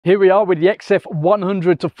Here we are with the XF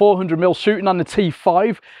 100 to 400mm shooting on the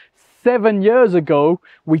T5. 7 years ago,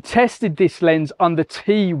 we tested this lens on the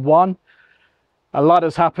T1. A lot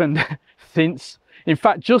has happened since. In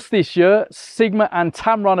fact, just this year, Sigma and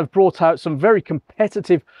Tamron have brought out some very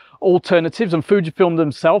competitive alternatives, and Fujifilm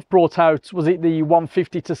themselves brought out, was it the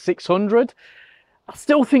 150 to 600? I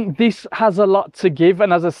still think this has a lot to give,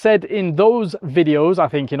 and as I said in those videos, I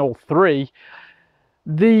think in all three,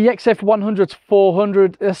 the XF 100 to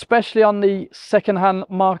 400, especially on the second-hand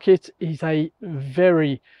market, is a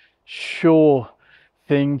very sure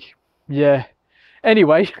thing. Yeah.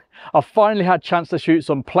 Anyway, I finally had a chance to shoot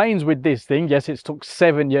some planes with this thing. Yes, it took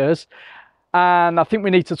 7 years, and I think we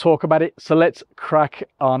need to talk about it. So let's crack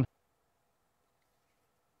on.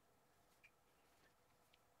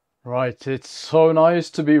 Right, it's so nice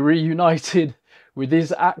to be reunited with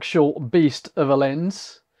this actual beast of a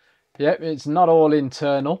lens. Yep, it's not all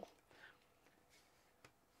internal,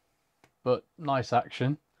 but nice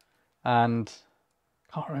action. And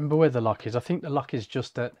can't remember where the lock is. I think the lock is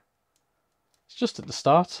just at, it's just at the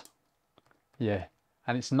start. Yeah,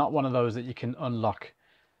 and it's not one of those that you can unlock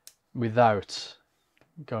without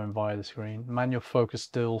going via the screen. Manual focus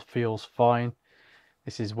still feels fine.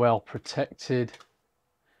 This is well protected.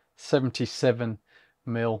 77mm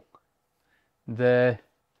there.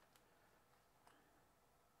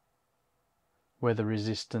 Weather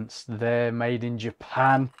resistance there, made in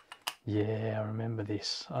Japan. Yeah, I remember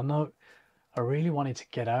this. I know I really wanted to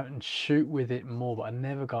get out and shoot with it more, but I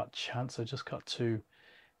never got a chance. I just got too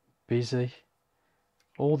busy.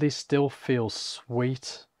 All this still feels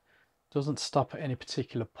sweet. Doesn't stop at any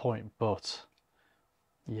particular point, but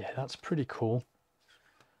yeah, that's pretty cool.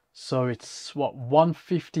 So it's what,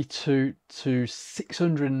 152 to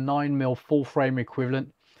 609mm full frame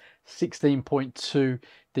equivalent, 16.2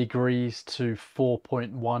 degrees to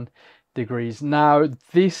 4.1 degrees. Now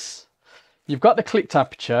this, you've got the clicked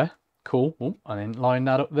aperture. Cool. Oh, I didn't line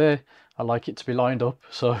that up there. I like it to be lined up,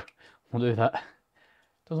 so we'll do that.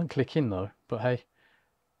 Doesn't click in though, but hey,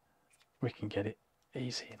 we can get it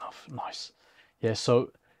easy enough. Nice. Yeah,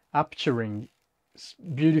 so aperture ring is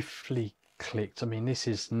beautifully clicked. I mean, this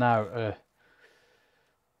is now a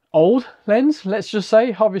old lens, let's just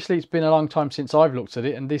say. Obviously it's been a long time since I've looked at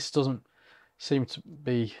it, and this doesn't seem to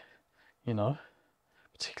be, you know,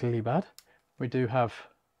 particularly bad. We do have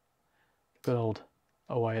good old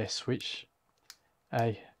OIS switch,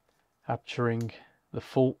 a aperture ring, the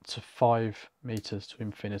full to 5 meters to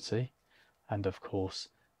infinity, and of course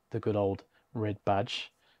the good old red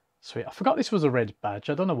badge. Sweet. I forgot this was a red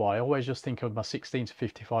badge. I don't know why. I always just think of my 16 to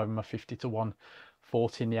 55 and my 50 to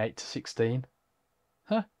 140 and the 8 to 16.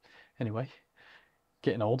 Huh. Anyway,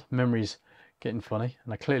 getting old. Memories getting funny,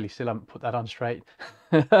 and I clearly still haven't put that on straight.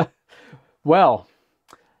 Well,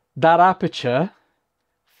 that aperture,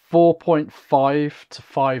 4.5 to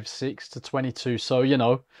 5.6 to 22. So, you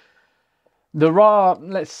know, there are,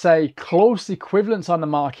 let's say, close equivalents on the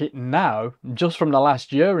market now, just from the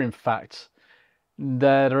last year, in fact,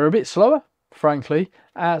 that are a bit slower, frankly.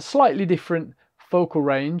 Slightly different focal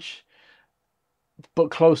range,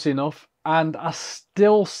 but close enough. And I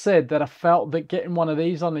still said that I felt that getting one of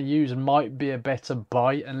these on the used might be a better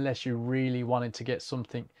buy, unless you really wanted to get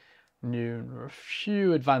something new. There are a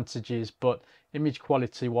few advantages, but image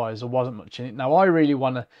quality wise, there wasn't much in it. Now, I really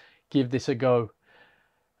want to give this a go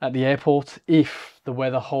at the airport if the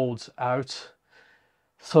weather holds out.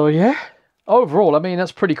 So yeah, overall, I mean,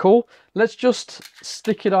 that's pretty cool. Let's just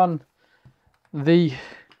stick it on the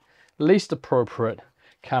least appropriate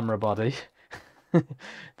camera body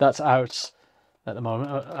that's out at the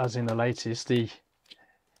moment, as in the latest, the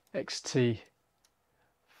XT5.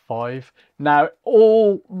 Now,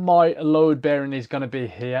 all my load bearing is going to be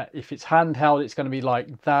here. If it's handheld, it's going to be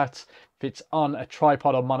like that. If it's on a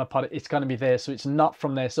tripod or monopod, it's going to be there, so it's not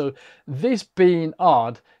from there. So this being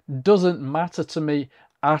odd doesn't matter to me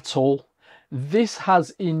at all. This has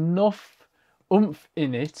enough oomph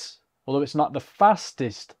in it, although it's not the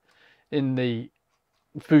fastest in the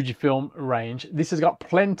Fujifilm range. This has got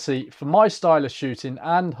plenty for my style of shooting,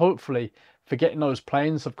 and hopefully for getting those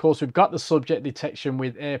planes. Of course, we've got the subject detection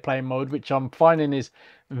with airplane mode, which I'm finding is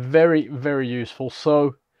very, very useful.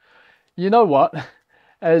 So, you know what?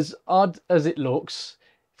 As odd as it looks,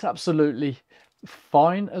 it's absolutely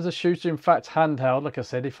fine as a shooter. In fact, handheld, like I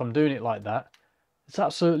said, if I'm doing it like that, it's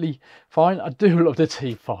absolutely fine. I do love the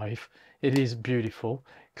T5. It is beautiful.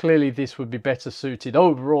 Clearly, this would be better suited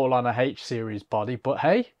overall on a H series body, but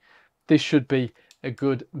hey, this should be a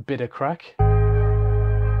good bit of crack.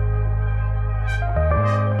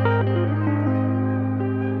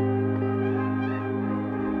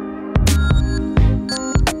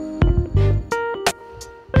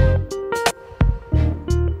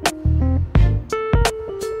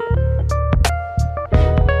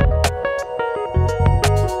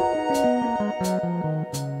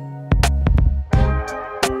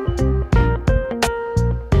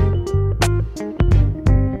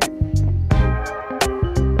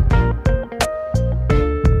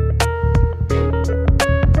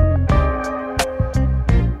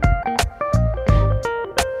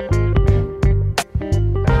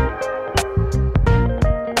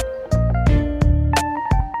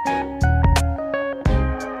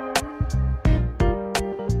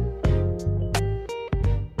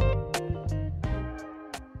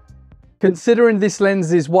 Considering this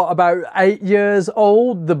lens is what, about 8 years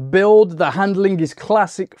old, the build, the handling is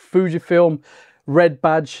classic Fujifilm red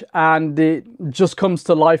badge, and it just comes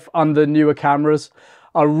to life on the newer cameras.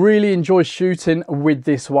 I really enjoy shooting with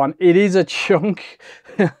this one. It is a chunk,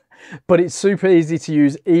 but it's super easy to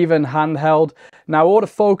use, even handheld. Now,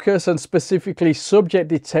 autofocus and specifically subject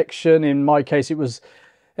detection, in my case it was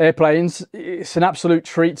airplanes, it's an absolute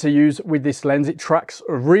treat to use with this lens. It tracks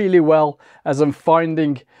really well, as I'm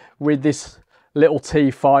finding with this little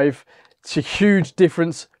T5. It's a huge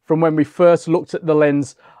difference from when we first looked at the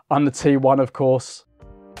lens on the T1, of course.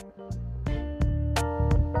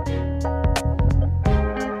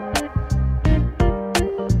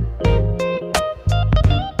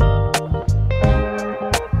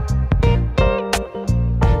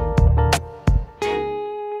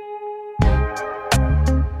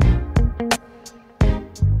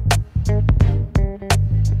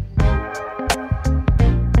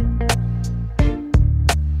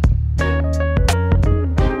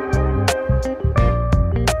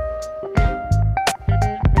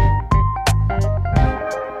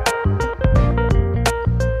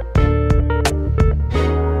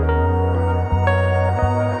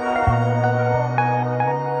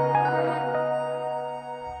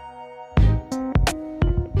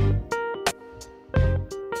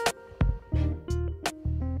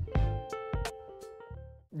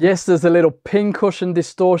 Yes, there's a little pin cushion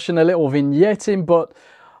distortion, a little vignetting, but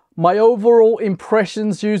my overall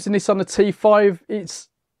impressions using this on the T5, it's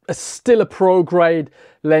still a pro grade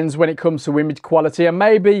lens when it comes to image quality. And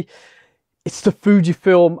maybe it's the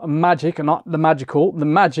Fujifilm magic, and not the magical, the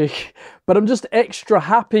magic, but I'm just extra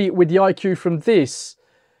happy with the IQ from this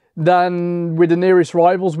than with the nearest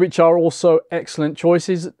rivals, which are also excellent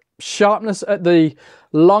choices. Sharpness at the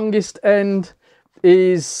longest end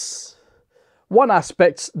is one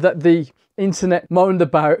aspect that the internet moaned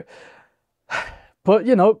about, but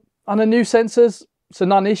you know, on the new sensors, it's a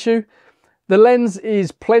non-issue. The lens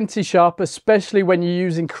is plenty sharp, especially when you're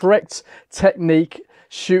using correct technique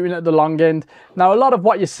shooting at the long end. Now, a lot of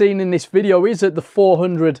what you're seeing in this video is at the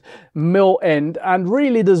 400mm end, and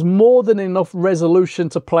really there's more than enough resolution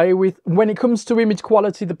to play with. When it comes to image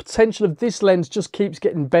quality, the potential of this lens just keeps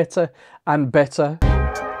getting better and better.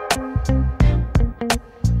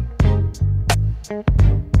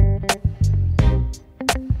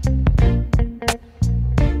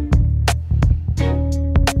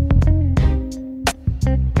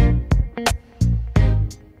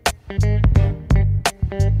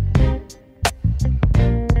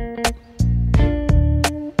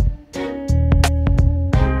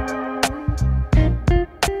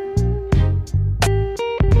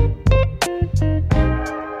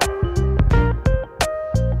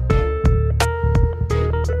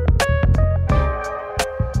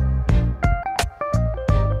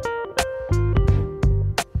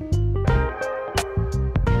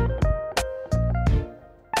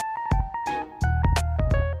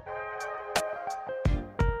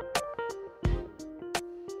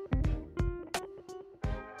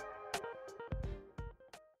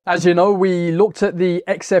 As you know, we looked at the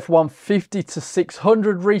XF 150 to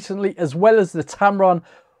 600 recently, as well as the Tamron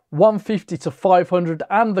 150 to 500,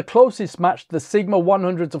 and the closest match, the Sigma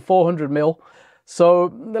 100 to 400mm. So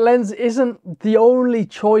the lens isn't the only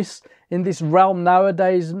choice in this realm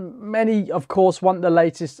nowadays. Many, of course, want the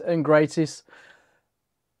latest and greatest.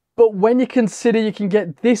 But when you consider you can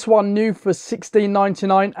get this one new for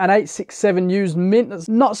 $16.99 and 867 used mint, that's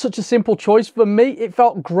not such a simple choice. For me, it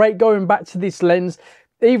felt great going back to this lens,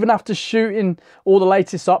 even after shooting all the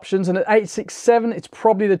latest options, and at 867, it's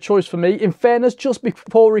probably the choice for me. In fairness, just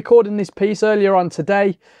before recording this piece earlier on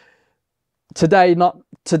today,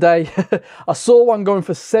 I saw one going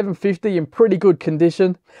for $750 in pretty good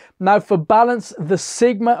condition. Now, for balance, the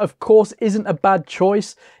Sigma, of course, isn't a bad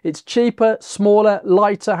choice. It's cheaper, smaller,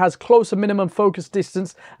 lighter, has closer minimum focus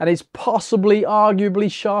distance, and is possibly,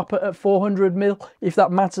 arguably sharper at 400mm, if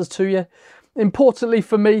that matters to you. Importantly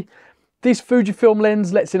for me, this Fujifilm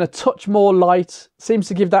lens lets in a touch more light, seems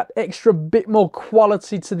to give that extra bit more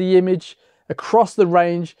quality to the image across the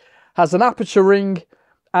range, has an aperture ring,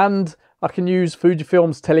 and I can use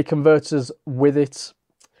Fujifilm's teleconverters with it.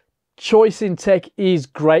 Choice in tech is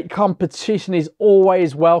great, competition is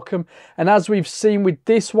always welcome, and as we've seen with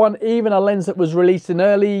this one, even a lens that was released in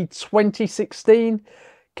early 2016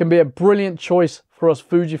 can be a brilliant choice for us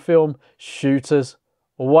Fujifilm shooters.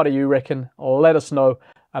 What do you reckon? Let us know,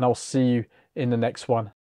 and I'll see you in the next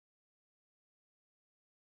one.